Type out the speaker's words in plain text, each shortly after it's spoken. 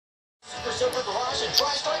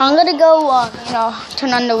I'm gonna go,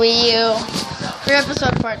 turn on the Wii U for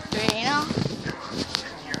episode part 3,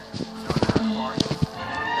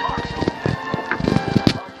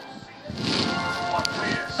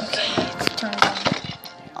 Okay, it's turned on.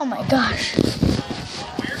 Oh my gosh.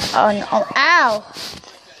 Oh no, ow.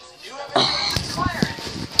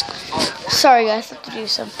 Sorry guys, I have to do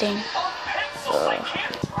something.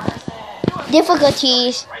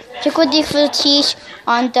 Difficulties. Technical difficulties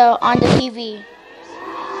on the TV.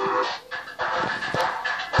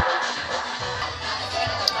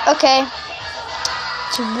 Okay.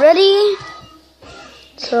 It's ready.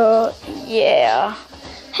 So yeah.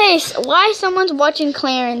 Hey, why someone's watching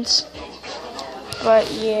Clarence?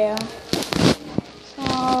 But yeah. So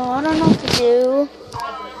I don't know what to do.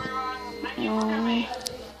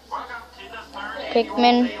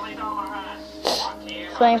 Pikmin.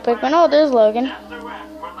 Playing Pikmin. Oh, there's Logan.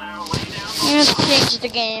 Let's change the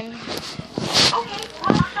game.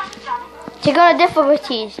 Check out the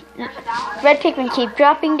difficulties. Red Pikmin, keep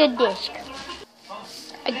dropping the disc.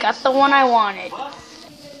 I got the one I wanted.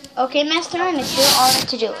 Okay, Master, and it's your honor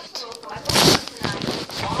to do it.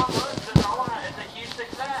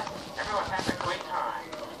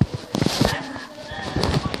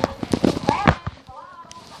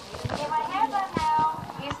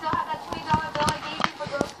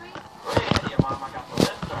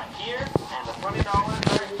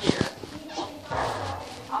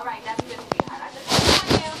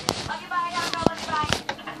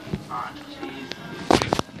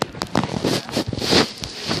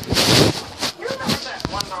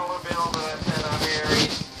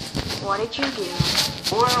 What did you do?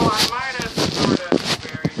 Well, I might have sort of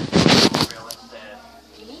buried it real instead.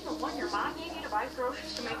 You mean the one your mom gave you to buy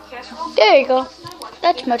groceries to make casserole? There you go.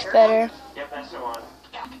 That's much better. Yep, that's the one.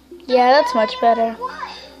 Yeah, that's much better.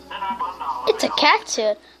 It's a cat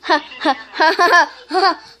suit.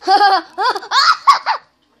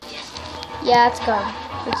 Yeah, it's gone.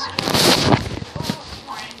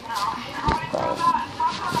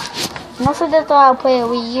 Most of the time I'll play a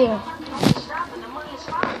Wii U.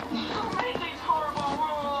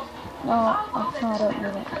 No, I don't need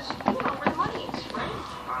it.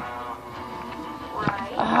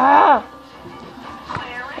 Ah!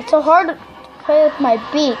 It's so hard to play with my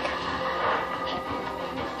beak.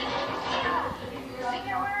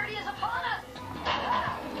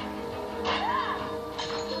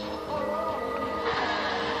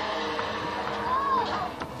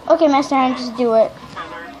 Okay, Master Hand, just do it.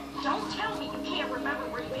 Don't tell me you can't remember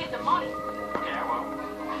where you hid the money. Okay, I will.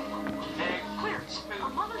 Clearance. A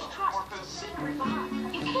mother's trust is sacred to her.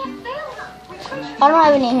 You can't fail her. We traced I don't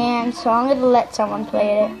have any hands, so I'm gonna let someone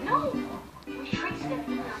play it. No. We traced it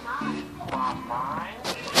in her mind.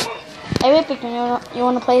 Hey, Red Pikmin, you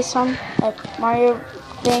wanna play some like Mario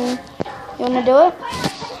thing? You wanna do it?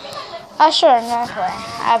 Sure, I'm gonna play.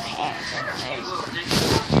 I have hands.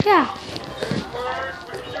 Yeah.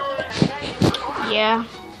 Yeah.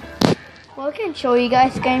 Well, I can't show you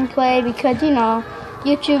guys gameplay because,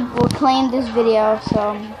 YouTube will claim this video.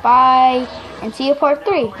 So, bye, and see you part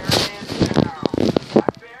 3.